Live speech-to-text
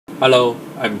Hello,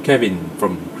 I'm Kevin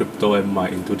from Crypto MY.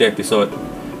 In today's episode,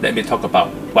 let me talk about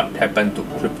what happened to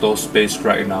crypto space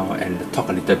right now and talk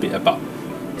a little bit about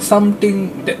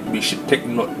something that we should take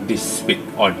note this week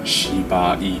on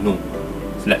Shiba Inu.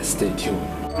 Let's stay tuned.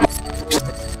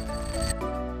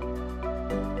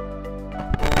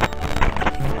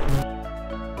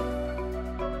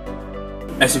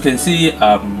 As you can see,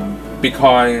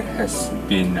 Bitcoin has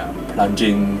been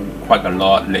plunging quite a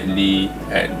lot lately,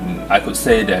 and I could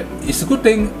say that it's a good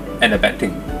thing and a bad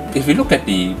thing. If you look at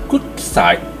the good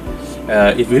side,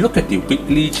 if we look at the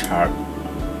weekly chart,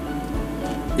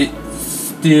 it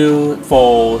still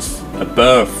falls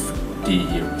above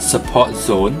the support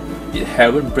zone. It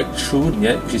haven't break through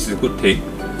yet, which is a good thing.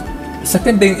 The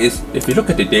second thing is, if you look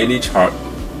at the daily chart,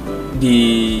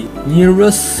 the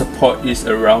nearest support is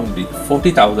around the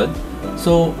 40,000.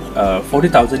 So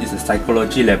 40,000 is a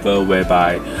psychology level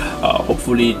whereby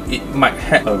hopefully it might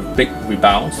have a big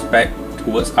rebound back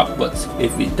towards upwards.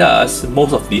 If it does,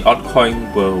 most of the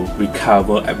altcoin will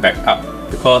recover and back up,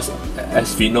 because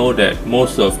as we know that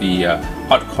most of the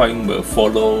altcoin will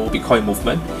follow Bitcoin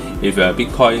movement. If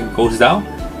Bitcoin goes down,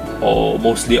 or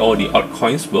mostly all the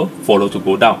altcoins will follow to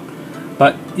go down.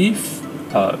 But if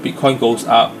Bitcoin goes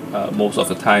up, most of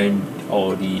the time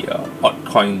all the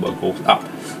altcoin will go up.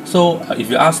 So if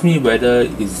you ask me whether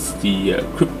is the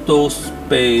crypto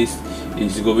space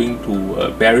is going to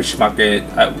a bearish market,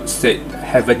 I would say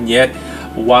haven't yet.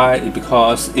 Why?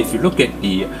 Because if you look at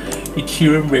the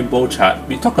Ethereum rainbow chart,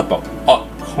 we talk about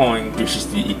altcoin, which is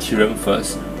the Ethereum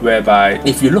first, whereby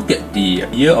if you look at the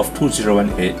year of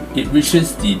 2018, it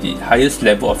reaches the highest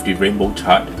level of the rainbow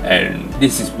chart, and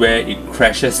this is where it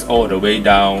crashes all the way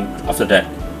down after that.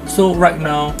 So right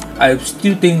now, I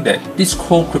still think that this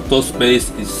whole crypto space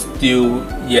is still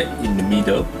yet in the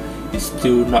middle. It's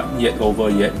still not yet over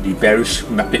yet. The bearish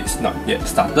market is not yet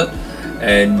started,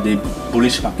 and the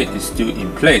bullish market is still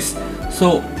in place.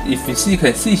 So if you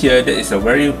can see here, there is a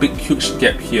very big huge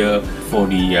gap here for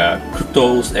the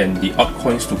cryptos and the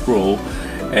altcoins to grow.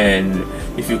 And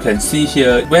if you can see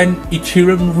here, when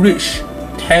Ethereum reached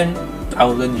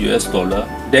 10,000 US dollar,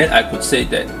 then I could say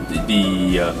that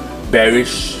the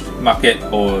bearish market,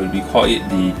 or we call it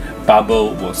the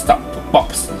bubble, will start to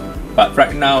pop. But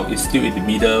right now it's still in the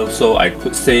middle, so I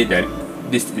could say that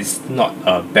this is not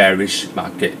a bearish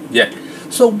market yet.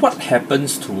 So what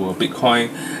happens to Bitcoin?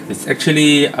 It's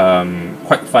actually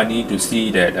quite funny to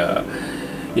see that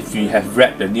if you have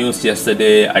read the news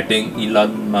yesterday, I think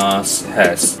Elon Musk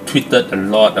has tweeted a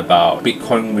lot about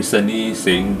Bitcoin recently,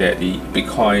 saying that the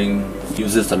Bitcoin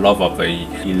uses a lot of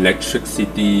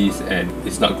electricity and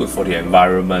it's not good for the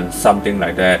environment, something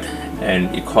like that,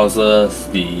 and it causes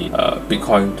the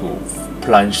Bitcoin to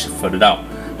plunge further down.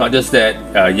 Not just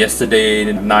that,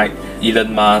 yesterday night,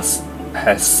 Elon Musk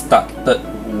has started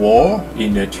war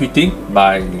in tweeting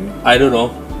by, I don't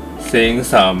know, saying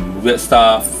some weird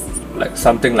stuff, like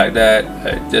something like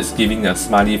that, just giving a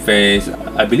smiley face.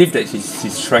 I believe that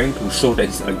he's trying to show that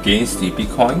he's against the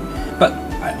Bitcoin, but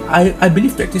I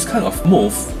believe that this kind of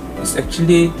move is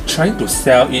actually trying to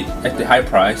sell it at the high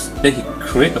price. Then he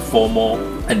create a FOMO,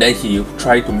 and then he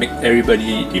try to make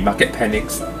everybody, the market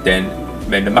panics. Then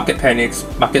when the market panics,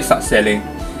 market starts selling,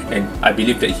 and I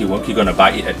believe that he gonna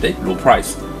buy it at the low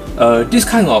price. This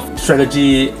kind of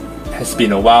strategy has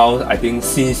been a while. I think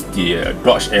since the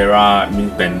Doge era. I mean,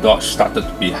 when Doge started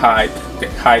to be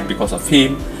get hyped because of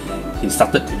him, he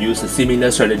started to use similar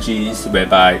strategies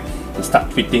whereby he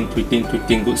started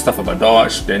tweeting good stuff about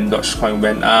Doge. Then Dogecoin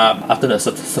went up after a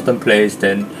certain place.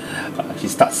 Then he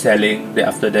starts selling. Then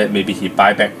after that, maybe he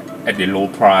buy back at the low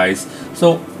price.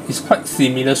 So it's quite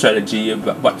similar strategy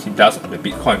about what he does on the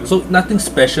Bitcoin. So nothing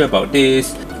special about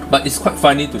this, but it's quite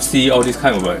funny to see all this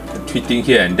kind of tweeting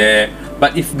here and there.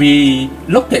 But if we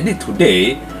look at it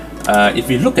today, if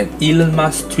we look at Elon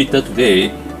Musk's Twitter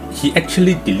today, he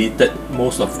actually deleted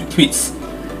most of the tweets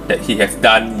that he has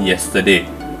done yesterday.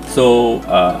 So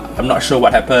I'm not sure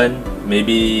what happened.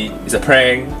 Maybe it's a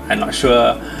prank, I'm not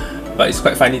sure. But it's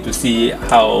quite funny to see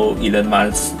how Elon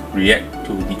Musk react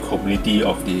to the community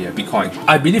of the Bitcoin.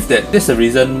 I believe that that's the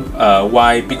reason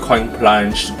why Bitcoin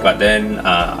plunged, but then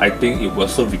I think it will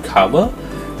also recover,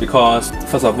 because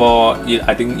first of all,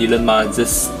 I think Elon Musk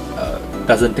just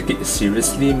doesn't take it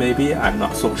seriously. Maybe I'm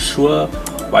not so sure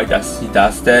why he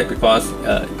does that, because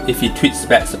if he tweets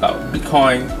bad about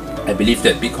Bitcoin, I believe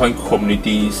that Bitcoin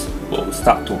communities will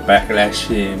start to backlash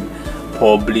him,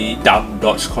 probably dump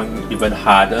Dogecoin even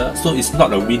harder. So it's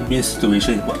not a win-win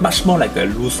situation, it's much more like a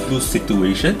lose-lose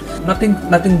situation.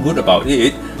 Nothing good about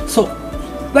it. So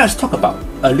let's talk about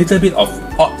a little bit of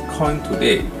altcoin altcoin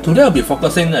today. Today I'll be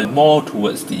focusing more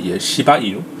towards the Shiba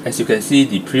Inu. As you can see,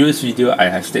 the previous video I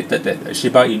have stated that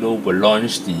Shiba Inu will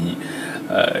launch the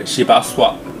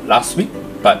SHIBASWAP last week,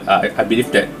 but I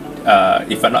believe that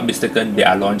if I'm not mistaken, they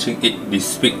are launching it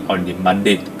this week on the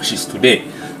Monday, which is today.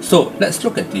 So let's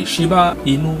look at the Shiba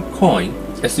Inu coin.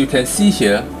 As you can see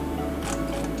here,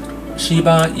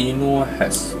 Shiba Inu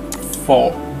has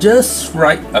fallen just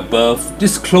right above,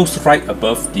 just close right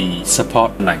above the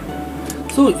support line.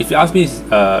 So if you ask me,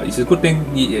 it's a good thing?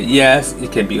 Yes,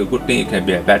 it can be a good thing, it can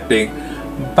be a bad thing.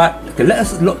 But okay,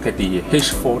 let's look at the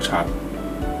H4 chart.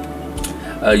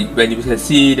 When you can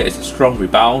see there is a strong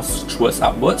rebound towards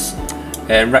upwards,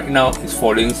 and right now it's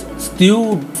falling,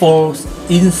 still falls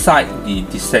inside the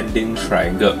descending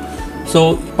triangle.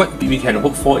 So what we can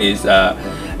hope for is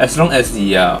as long as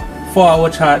the 4-hour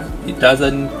chart, it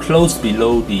doesn't close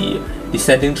below the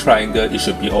descending triangle, it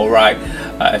should be alright.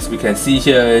 As we can see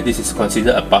here, this is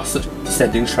considered a busted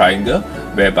descending triangle,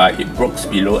 whereby it broke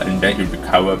below and then it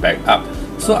recover back up.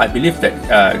 So I believe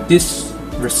that this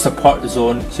support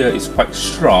zone here is quite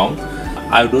strong.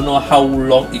 I don't know how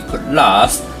long it could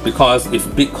last, because if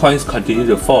Bitcoins continue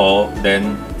to fall,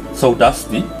 then so does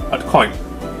the altcoin.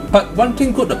 But one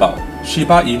thing good about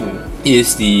Shiba Inu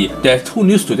is there are two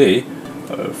news today.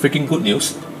 Freaking good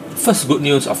news. First good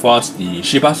news, of course, the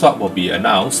SHIBASWAP will be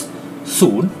announced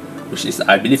soon, which is,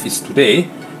 I believe, is today.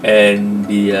 And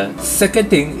the second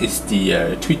thing is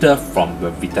the Twitter from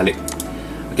Vitalik.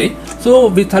 Okay, so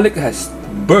Vitalik has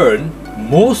burned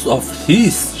most of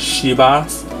his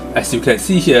Shibas. As you can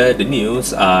see here, the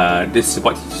news, this is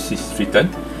what he's written.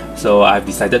 So I've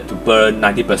decided to burn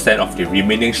 90% of the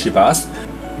remaining Shibas.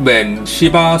 When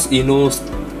Shiba Inu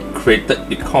created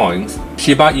Bitcoins,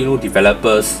 Shiba Inu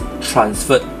developers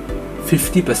transferred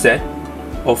 50%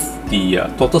 of the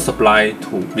total supply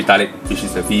to Vitalik, which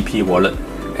is a VP wallet.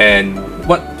 And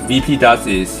what VP does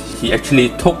is he actually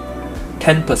took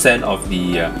 10% of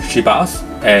the Shibas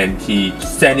and he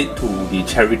sent it to the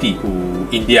charity to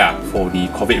India for the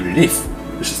COVID relief,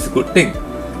 which is a good thing.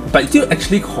 But it still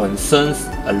actually concerns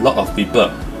a lot of people.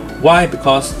 Why?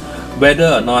 Because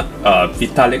whether or not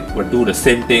Vitalik will do the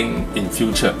same thing in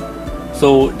future.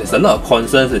 So there's a lot of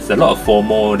concerns, there's a lot of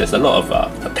FOMO, there's a lot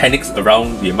of panics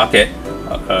around the market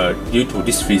due to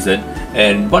this reason.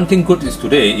 And one thing good is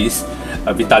today is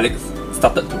Vitalik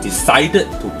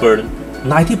decided to burn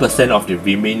 90% of the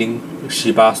remaining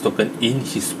Shiba token in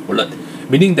his wallet.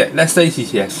 Meaning that, let's say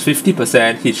he has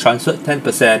 50%, he transferred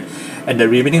 10%, and the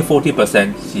remaining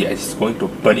 40% he is going to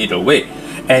burn it away.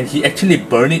 And he actually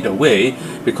burned it away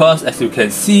because, as you can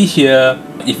see here,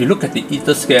 if you look at the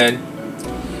Etherscan,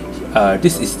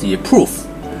 this is the proof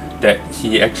that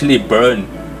he actually burned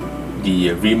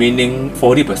the remaining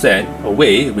 40%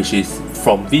 away, which is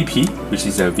from VP, which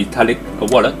is a Vitalik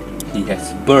wallet. He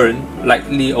has burned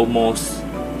likely almost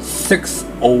 6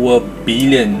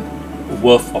 billion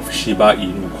worth of Shiba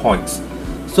Inu coins.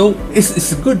 So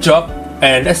it's a good job,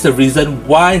 and that's the reason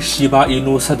why Shiba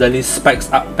Inu suddenly spikes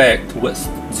up back towards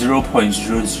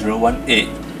 0.0018.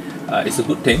 It's a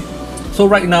good thing. So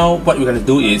right now what we're gonna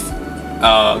do is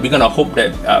we're gonna hope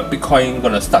that Bitcoin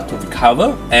gonna start to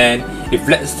recover, and if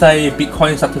let's say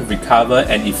Bitcoin start to recover,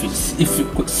 and if you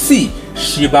could see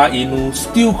Shiba Inu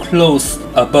still close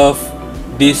above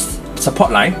this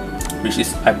support line, which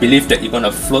is, I believe that it's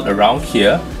gonna float around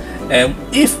here, and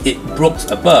if it breaks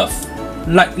above,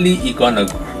 likely it's gonna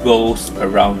go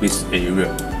around this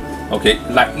area. Okay,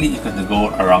 likely it's gonna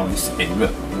go around this area,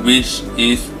 which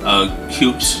is a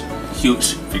huge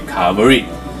recovery.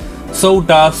 So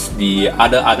does the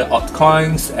other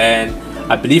altcoins, and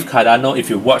I believe Cardano. If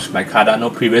you watch my Cardano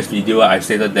previous video, I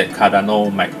stated that Cardano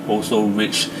might also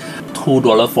reach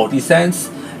 $2.40,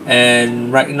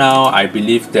 and right now I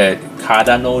believe that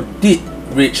Cardano did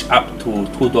reach up to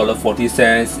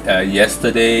 $2.40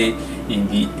 yesterday in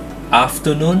the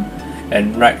afternoon.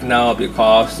 And right now,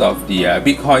 because of the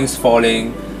Bitcoins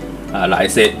falling, like I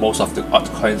said, most of the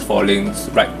altcoins falling,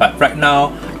 but right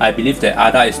now I believe that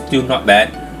ADA is still not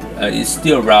bad. It's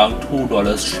still around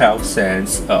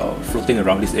 $2.12, floating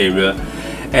around this area,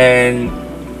 and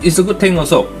it's a good thing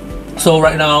also. So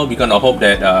right now we're gonna hope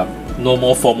that no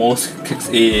more FOMOs kicks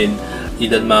in,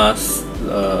 Elon Musk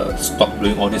stop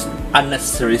doing all this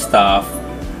unnecessary stuff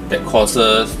that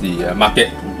causes the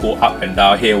market to go up and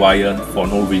down haywire for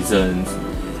no reasons.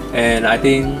 And I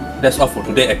think that's all for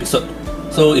today's episode.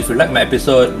 So if you like my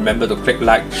episode, remember to click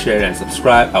like, share and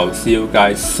subscribe. I will see you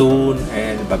guys soon,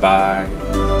 and bye bye.